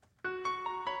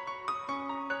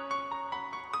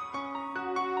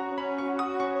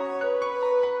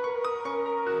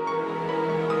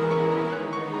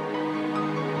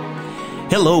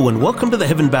Hello and welcome to the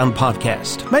Heaven Bound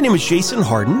Podcast. My name is Jason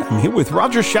Harden. I'm here with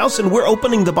Roger Schaus, and we're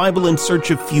opening the Bible in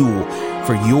search of fuel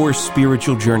for your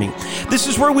spiritual journey. This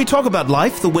is where we talk about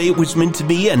life the way it was meant to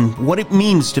be and what it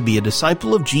means to be a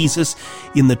disciple of Jesus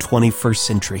in the 21st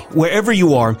century. Wherever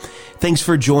you are, thanks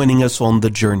for joining us on the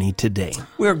journey today.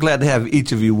 We're glad to have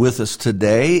each of you with us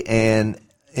today, and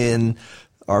in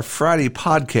our Friday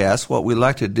podcast, what we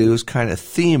like to do is kind of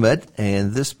theme it,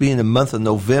 and this being the month of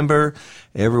November,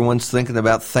 everyone's thinking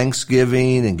about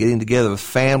Thanksgiving and getting together with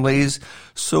families.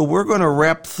 So we're going to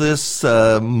wrap this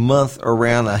month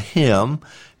around a hymn,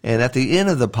 and at the end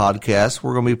of the podcast,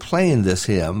 we're going to be playing this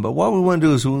hymn. But what we want to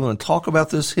do is we want to talk about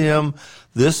this hymn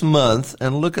this month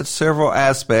and look at several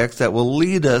aspects that will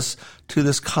lead us to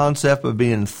this concept of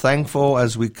being thankful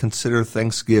as we consider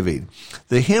Thanksgiving.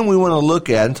 The hymn we want to look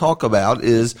at and talk about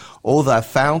is, "O Thy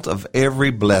Fount of Every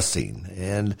Blessing."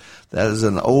 And that is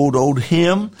an old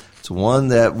hymn. It's one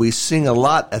that we sing a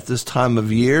lot at this time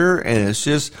of year, and it's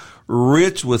just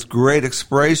rich with great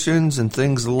expressions and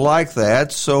things like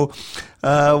that. So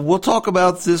we'll talk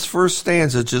about this first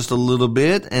stanza just a little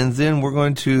bit, and then we're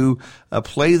going to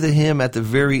play the hymn at the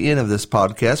very end of this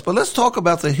podcast. But let's talk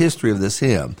about the history of this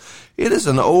hymn. It is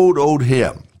an old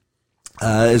hymn.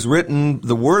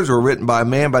 The words were written by a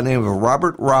man by the name of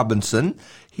Robert Robinson.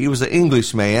 He was an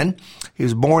Englishman. He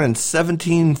was born in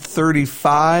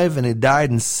 1735 and he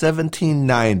died in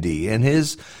 1790. And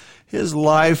his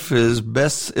life is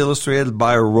best illustrated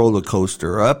by a roller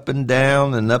coaster, up and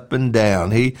down and up and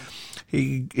down. He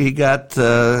got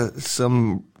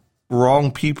some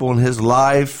wrong people in his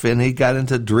life, and he got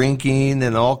into drinking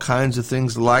and all kinds of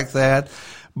things like that.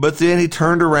 But then he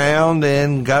turned around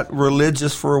and got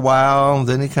religious for a while, and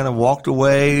then he kind of walked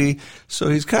away. So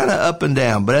he's kind of up and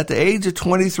down. But at the age of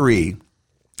 23,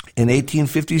 in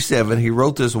 1857, he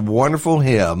wrote this wonderful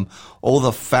hymn, "O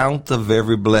the Fount of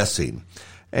Every Blessing."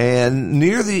 And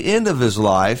near the end of his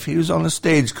life, he was on a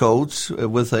stagecoach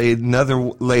with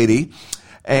another lady,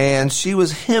 and she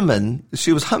was humming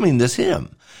this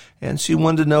hymn. And she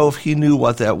wanted to know if he knew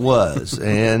what that was.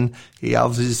 And he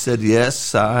obviously said,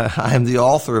 yes, I am the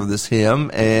author of this hymn.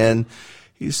 And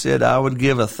he said, I would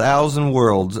give 1,000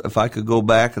 worlds if I could go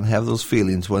back and have those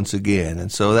feelings once again.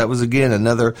 And so that was, again,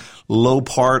 another low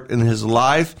part in his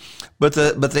life. But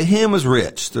the hymn is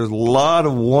rich. There's a lot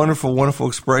of wonderful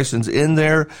expressions in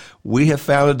there. We have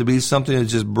found it to be something that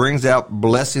just brings out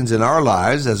blessings in our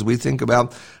lives as we think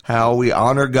about how we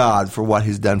honor God for what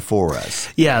He's done for us.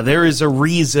 Yeah, there is a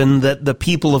reason that the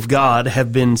people of God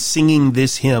have been singing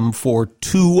this hymn for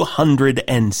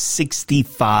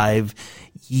 265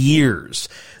 years.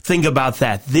 Think about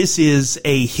that. This is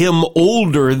a hymn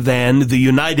older than the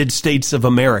United States of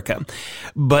America,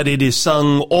 but it is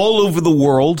sung all over the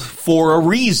world for a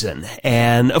reason.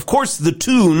 And of course, the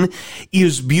tune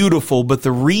is beautiful, but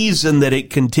the reason that it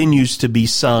continues to be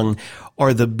sung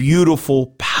are the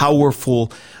beautiful, powerful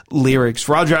lyrics.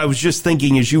 Roger, I was just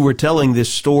thinking as you were telling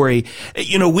this story,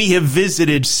 we have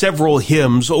visited several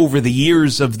hymns over the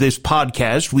years of this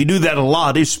podcast. We do that a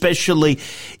lot, especially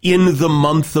in the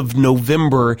month of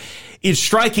November. It's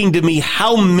striking to me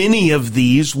how many of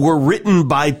these were written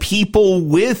by people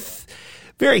with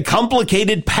very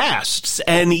complicated pasts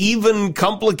and even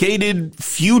complicated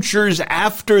futures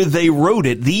after they wrote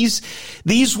it. These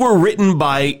were written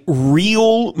by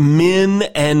real men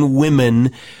and women,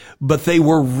 but they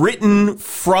were written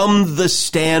from the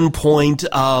standpoint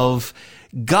of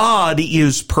God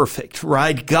is perfect,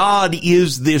 right? God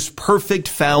is this perfect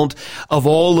fount of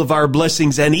all of our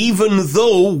blessings. And even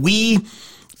though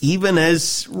even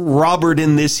as Robert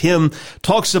in this hymn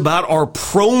talks about, are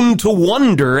prone to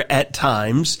wonder at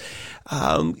times,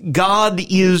 God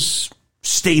is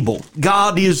stable.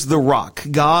 God is the rock.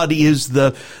 God is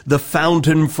the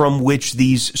fountain from which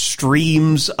these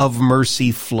streams of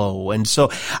mercy flow. And so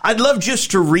I'd love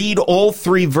just to read all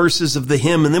 3 verses of the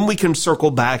hymn, and then we can circle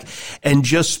back and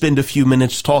just spend a few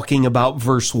minutes talking about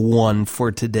verse 1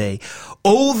 for today.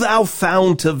 O thou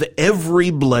fount of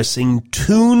every blessing,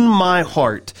 tune my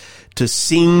heart to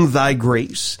sing thy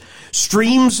grace.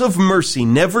 Streams of mercy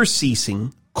never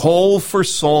ceasing, call for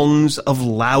songs of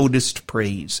loudest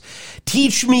praise.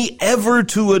 Teach me ever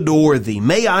to adore thee.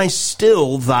 May I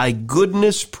still thy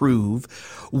goodness prove,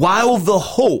 while the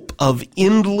hope of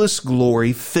endless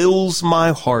glory fills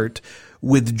my heart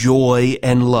with joy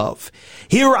and love.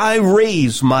 Here I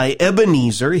raise my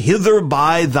Ebenezer, hither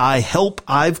by thy help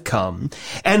I've come,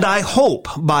 and I hope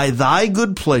by thy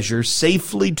good pleasure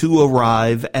safely to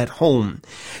arrive at home.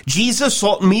 Jesus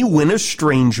sought me when a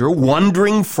stranger,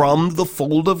 wandering from the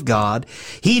fold of God.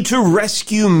 He to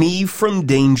rescue me from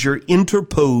danger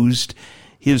interposed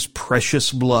his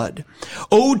precious blood.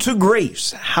 Oh, to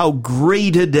grace, how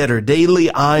great a debtor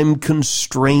daily I'm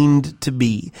constrained to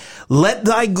be. Let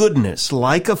thy goodness,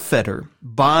 like a fetter,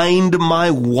 bind my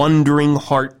wandering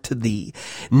heart to thee.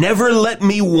 Never let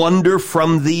me wander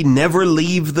from thee, never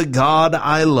leave the God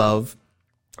I love.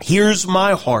 Here's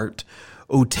my heart,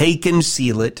 oh, take and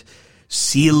seal it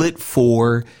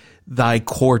for thy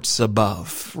courts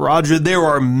above. Roger, there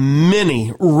are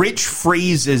many rich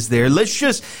phrases there. Let's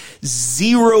just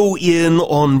zero in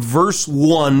on verse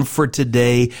 1 for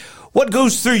today. What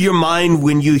goes through your mind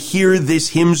when you hear this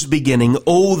hymn's beginning,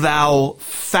 O thou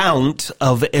fount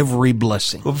of every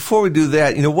blessing? Well, before we do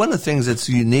that, one of the things that's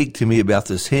unique to me about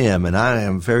this hymn, and I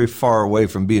am very far away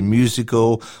from being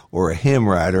musical or a hymn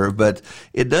writer, but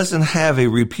it doesn't have a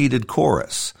repeated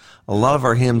chorus. A lot of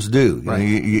our hymns do. Right.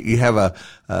 You have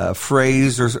a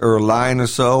phrase or a line or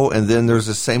so, and then there's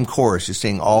the same chorus. You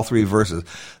sing all three verses.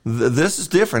 This is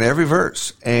different every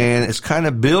verse, and it's kind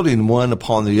of building one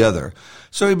upon the other.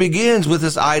 So he begins with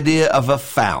this idea of a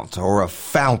fount or a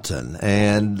fountain,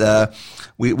 and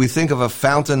we think of a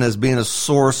fountain as being a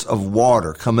source of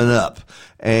water coming up.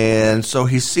 And so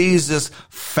he sees this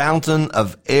fountain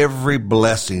of every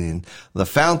blessing. The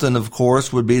fountain, of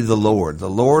course, would be the Lord. The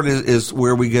Lord is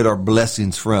where we get our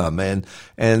blessings from. And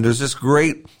there's this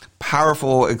great,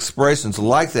 powerful expressions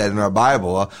like that in our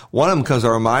Bible. One of them comes to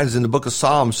our minds in the book of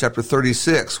Psalms, chapter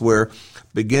 36, where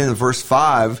beginning in verse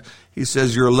 5, he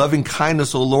says, Your loving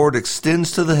kindness, O Lord,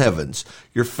 extends to the heavens.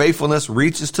 Your faithfulness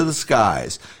reaches to the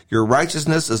skies. Your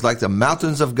righteousness is like the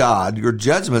mountains of God. Your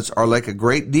judgments are like a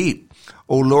great deep.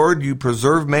 O Lord, you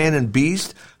preserve man and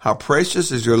beast. How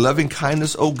precious is your loving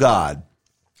kindness, O God.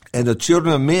 And the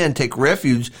children of men take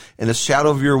refuge in the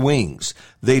shadow of your wings.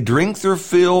 They drink their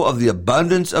fill of the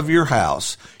abundance of your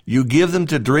house. You give them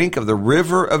to drink of the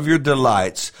river of your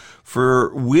delights.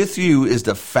 For with you is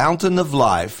the fountain of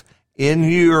life. In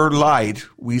your light,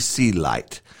 we see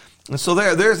light. And so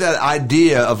there's that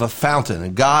idea of a fountain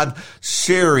and God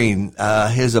sharing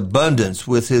his abundance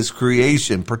with his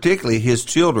creation, particularly his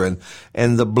children,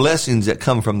 and the blessings that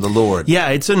come from the Lord. Yeah,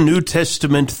 it's a New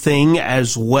Testament thing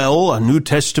as well, a New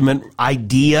Testament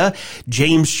idea.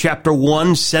 James chapter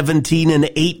 1, 17 and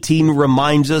 18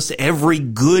 reminds us every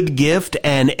good gift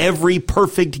and every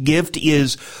perfect gift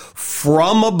is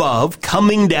from above,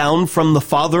 coming down from the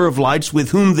Father of lights,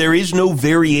 with whom there is no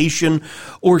variation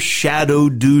or shadow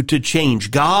due to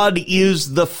change. God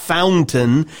is the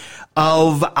fountain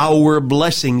of our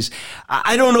blessings.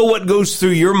 I don't know what goes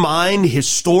through your mind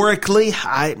historically.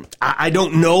 I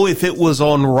don't know if it was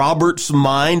on Robert's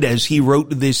mind as he wrote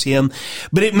this hymn,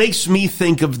 but it makes me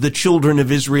think of the children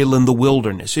of Israel in the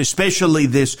wilderness, especially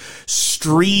this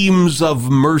streams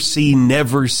of mercy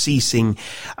never ceasing.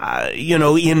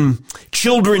 In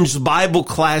children's Bible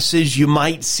classes, you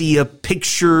might see a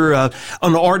picture, an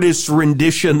artist's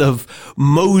rendition of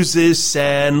Moses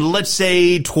and let's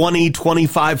say 20,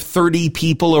 25, 30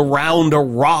 people around a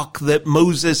rock that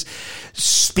Moses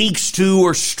speaks to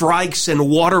or strikes, and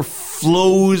water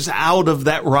flows out of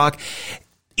that rock.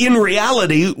 In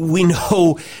reality, we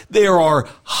know there are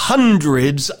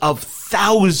hundreds of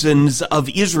thousands of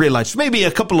Israelites, maybe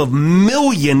a couple of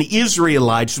million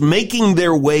Israelites making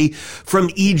their way from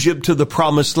Egypt to the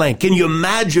promised land. Can you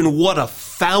imagine what a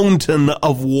fountain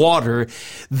of water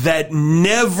that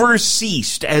never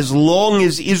ceased as long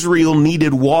as Israel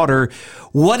needed water,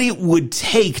 what it would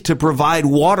take to provide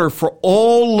water for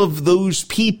all of those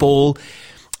people?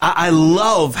 I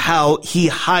love how he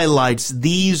highlights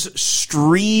these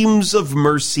streams of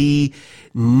mercy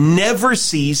never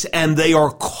cease, and they are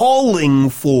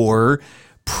calling for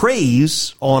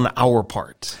praise on our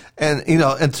part. And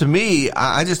to me,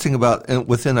 I just think about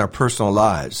within our personal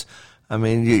lives. I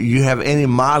mean, you have any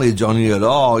mileage on you at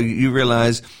all, you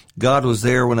realize God was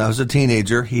there when I was a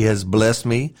teenager. He has blessed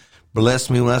me when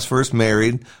I was first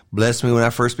married, blessed me when I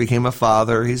first became a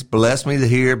father. He's blessed me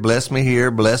here, blessed me.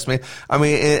 I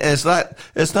mean, it's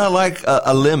not like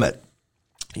a limit.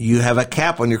 You have a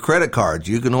cap on your credit cards.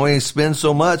 You can only spend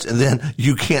so much, and then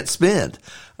you can't spend.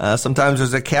 Sometimes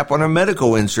there's a cap on our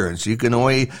medical insurance. You can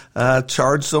only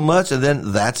charge so much, and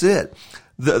then that's it.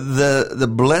 The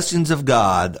blessings of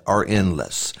God are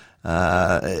endless.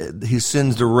 He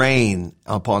sends the rain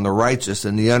upon the righteous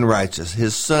and the unrighteous.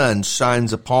 His sun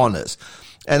shines upon us.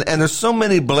 And there's so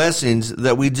many blessings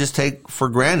that we just take for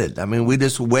granted. I mean, we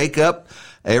just wake up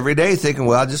every day thinking,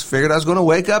 well, I just figured I was going to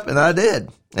wake up, and I did.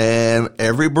 And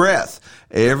every breath,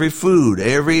 every food,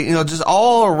 just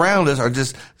all around us are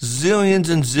just zillions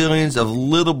and zillions of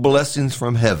little blessings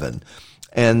from heaven.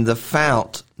 and the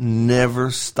fount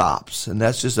never stops. And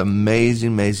that's just amazing,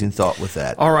 amazing thought with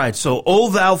that. All right, so, O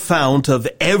thou fount of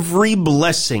every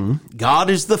blessing, God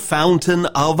is the fountain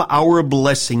of our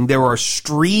blessing. There are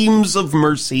streams of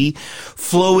mercy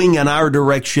flowing in our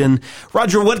direction.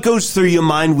 Roger, what goes through your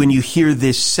mind when you hear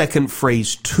this second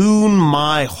phrase, tune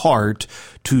my heart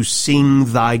to sing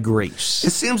thy grace?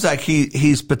 It seems like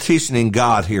he's petitioning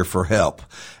God here for help.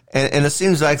 And it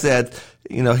seems like that,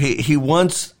 he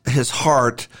wants his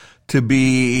heart to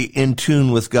be in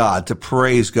tune with God, to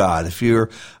praise God. If you're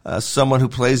someone who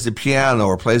plays the piano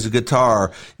or plays the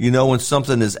guitar, you know when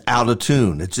something is out of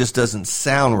tune. It just doesn't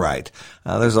sound right.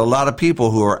 There's a lot of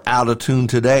people who are out of tune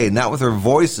today, not with their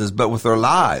voices, but with their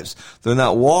lives. They're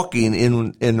not walking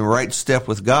in the right step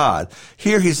with God.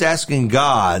 Here he's asking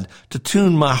God to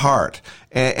tune my heart.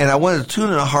 And I want to tune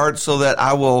in a heart so that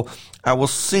I will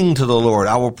sing to the Lord.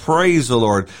 I will praise the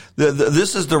Lord.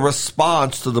 This is the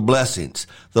response to the blessings.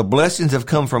 The blessings have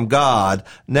come from God.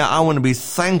 Now I want to be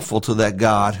thankful to that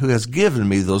God who has given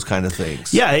me those kind of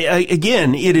things. Yeah,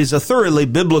 again, it is a thoroughly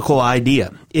biblical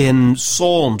idea. In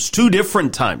Psalms, 2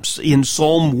 different times. In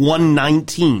Psalm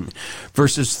 119,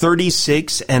 verses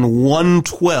 36 and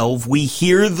 112, we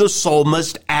hear the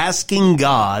psalmist asking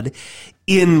God,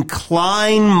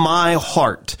 incline my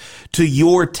heart to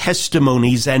your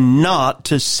testimonies and not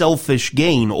to selfish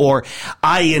gain. Or,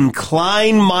 I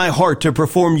incline my heart to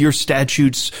perform your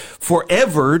statutes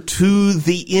forever to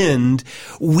the end.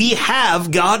 We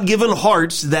have God-given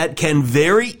hearts that can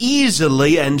very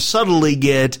easily and subtly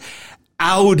get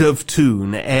out of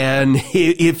tune. And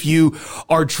if you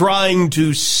are trying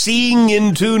to sing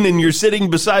in tune and you're sitting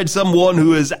beside someone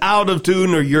who is out of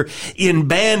tune, or you're in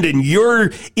band and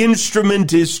your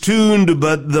instrument is tuned,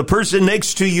 but the person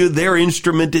next to you, their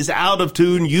instrument is out of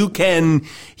tune, you can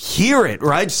hear it,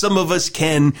 right? Some of us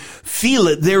can feel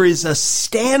it. There is a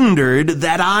standard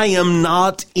that I am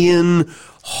not in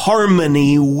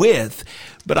harmony with.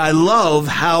 But I love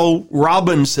how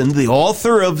Robinson, the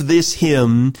author of this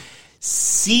hymn,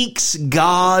 seeks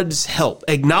God's help,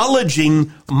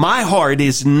 acknowledging my heart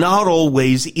is not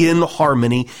always in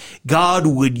harmony. God,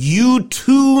 would you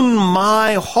tune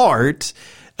my heart?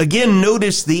 Again,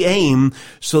 notice the aim,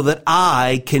 so that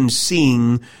I can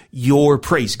sing your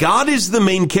praise. God is the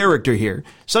main character here.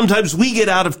 Sometimes we get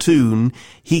out of tune.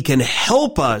 He can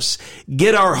help us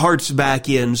get our hearts back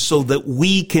in so that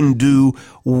we can do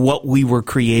what we were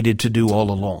created to do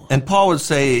all along. And Paul would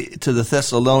say to the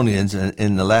Thessalonians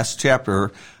in the last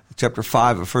chapter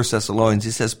 5 of 1 Thessalonians,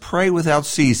 he says, pray without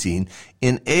ceasing.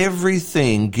 In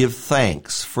everything give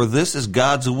thanks, for this is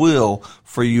God's will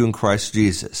for you in Christ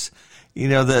Jesus.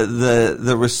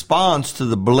 The response to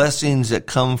the blessings that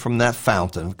come from that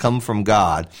fountain, come from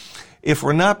God. If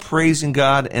we're not praising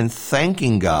God and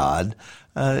thanking God,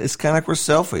 it's kind of like we're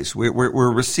selfish.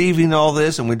 We're receiving all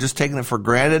this and we're just taking it for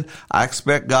granted. I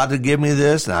expect God to give me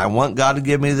this and I want God to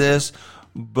give me this.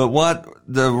 But what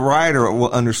the writer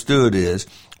understood is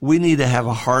we need to have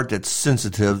a heart that's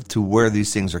sensitive to where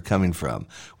these things are coming from.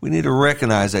 We need to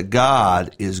recognize that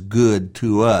God is good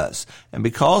to us. And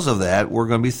because of that, we're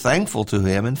going to be thankful to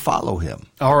Him and follow Him.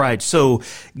 All right, so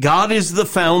God is the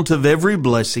fount of every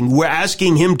blessing. We're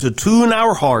asking Him to tune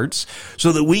our hearts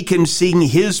so that we can sing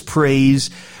His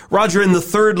praise. Roger, in the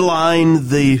third line,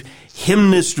 the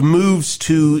hymnist moves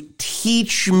to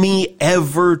teach me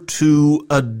ever to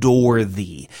adore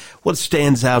thee. What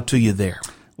stands out to you there?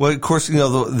 Well, of course,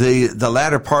 the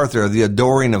latter part there, the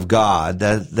adoring of God,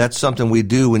 that's something we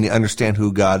do when you understand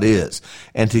who God is.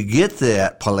 And to get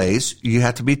that place, you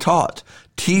have to be taught.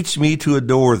 Teach me to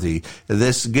adore thee.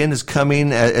 This again is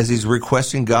coming as he's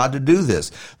requesting God to do this.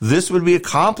 This would be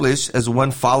accomplished as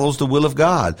one follows the will of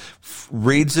God,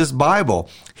 reads his Bible.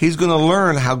 He's going to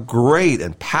learn how great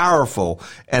and powerful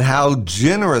and how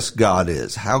generous God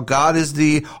is, how God is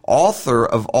the author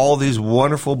of all these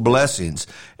wonderful blessings.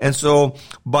 And so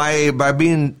by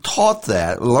being taught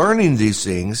that, learning these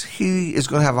things, he is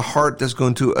going to have a heart that's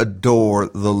going to adore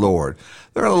the Lord.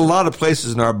 There are a lot of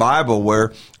places in our Bible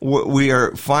where we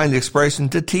find the expression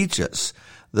to teach us.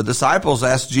 The disciples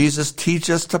asked Jesus, teach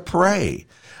us to pray.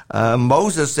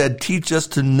 Moses said, teach us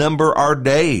to number our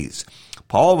days.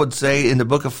 Paul would say in the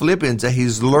book of Philippians that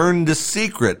he's learned the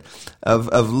secret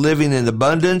of living in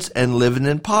abundance and living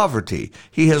in poverty.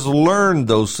 He has learned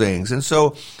those things. And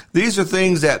so these are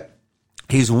things that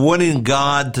he's wanting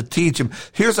God to teach him.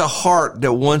 Here's a heart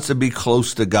that wants to be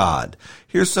close to God.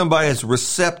 Here's somebody that's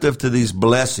receptive to these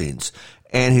blessings.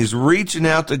 And he's reaching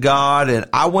out to God, and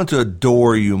I want to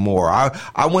adore you more.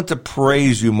 I want to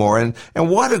praise you more. And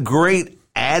what a great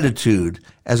attitude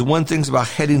as one thinks about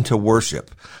heading to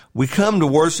worship. We come to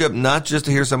worship not just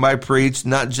to hear somebody preach,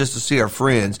 not just to see our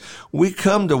friends. We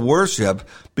come to worship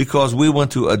because we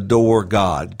want to adore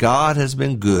God. God has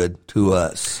been good to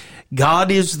us.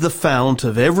 God is the fount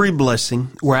of every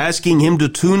blessing. We're asking him to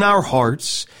tune our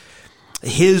hearts.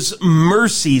 His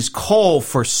mercies call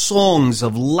for songs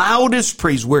of loudest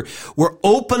praise. We're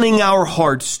opening our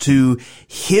hearts to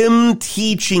him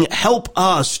teaching. Help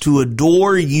us to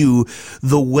adore you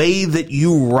the way that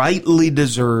you rightly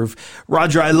deserve.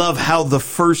 Roger, I love how the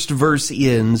first verse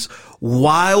ends.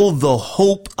 While the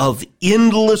hope of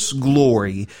endless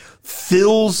glory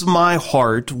fills my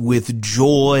heart with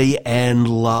joy and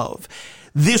love.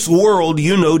 This world,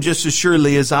 you know, just as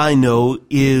surely as I know,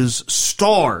 is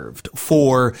starved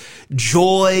for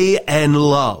joy and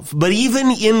love. But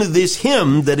even in this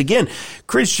hymn that, again,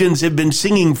 Christians have been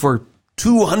singing for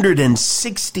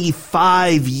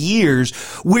 265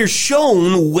 years, we're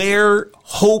shown where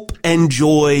hope and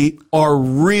joy are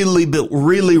really built,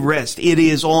 really rest. It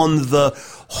is on the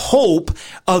hope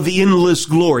of endless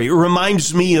glory. It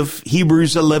reminds me of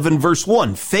Hebrews 11 verse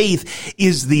 1. Faith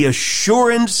is the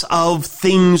assurance of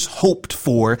things hoped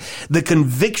for, the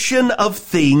conviction of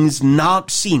things not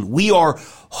seen. We are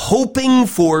hoping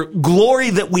for glory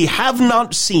that we have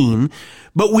not seen,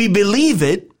 but we believe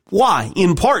it. Why?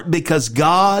 In part because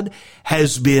God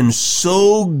has been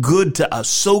so good to us,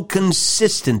 so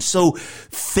consistent, so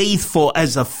faithful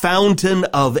as a fountain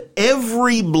of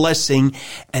every blessing.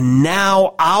 And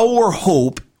now our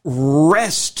hope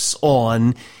rests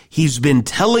on He's been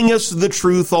telling us the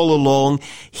truth all along.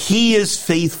 He is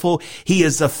faithful. He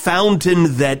is a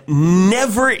fountain that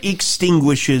never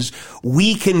extinguishes.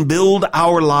 We can build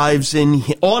our lives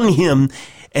on Him,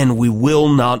 and we will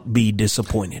not be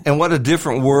disappointed. And what a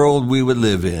different world we would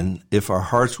live in if our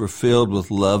hearts were filled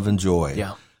with love and joy.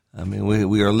 Yeah. I mean,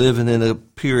 we are living in a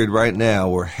period right now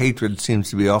where hatred seems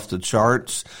to be off the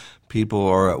charts. People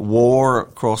are at war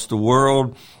across the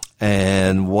world,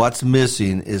 and what's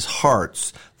missing is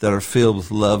hearts that are filled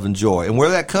with love and joy. And where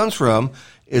that comes from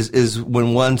is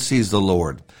when one sees the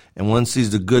Lord and one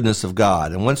sees the goodness of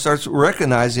God, and one starts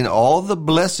recognizing all the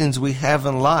blessings we have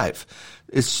in life.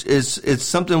 It's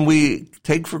something we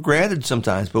take for granted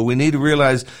sometimes, but we need to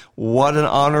realize what an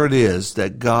honor it is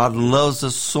that God loves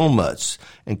us so much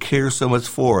and cares so much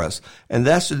for us. And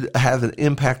that should have an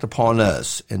impact upon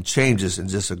us and change us in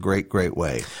just a great, great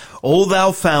way. O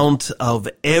thou fount of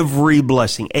every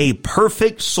blessing, a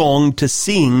perfect song to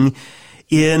sing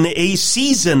in a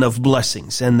season of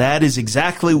blessings. And that is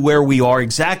exactly where we are,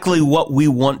 exactly what we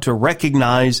want to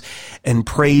recognize and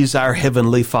praise our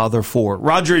Heavenly Father for.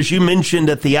 Roger, as you mentioned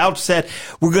at the outset,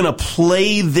 we're going to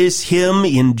play this hymn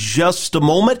in just a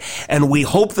moment, and we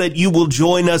hope that you will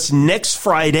join us next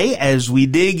Friday as we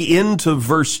dig into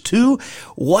verse 2.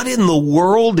 What in the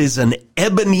world is an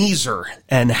Ebenezer,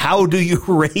 and how do you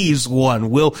raise one?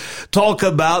 We'll talk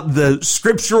about the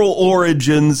scriptural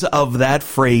origins of that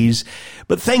phrase.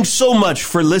 But thanks so much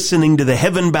for listening to the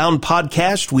Heaven Bound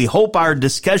podcast. We hope our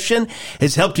discussion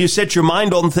has helped you set your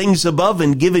mind on things above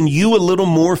and given you a little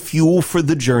more fuel for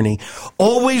the journey.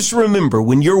 Always remember,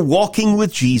 when you're walking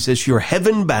with Jesus, you're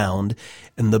heaven bound,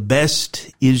 and the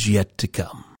best is yet to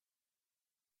come.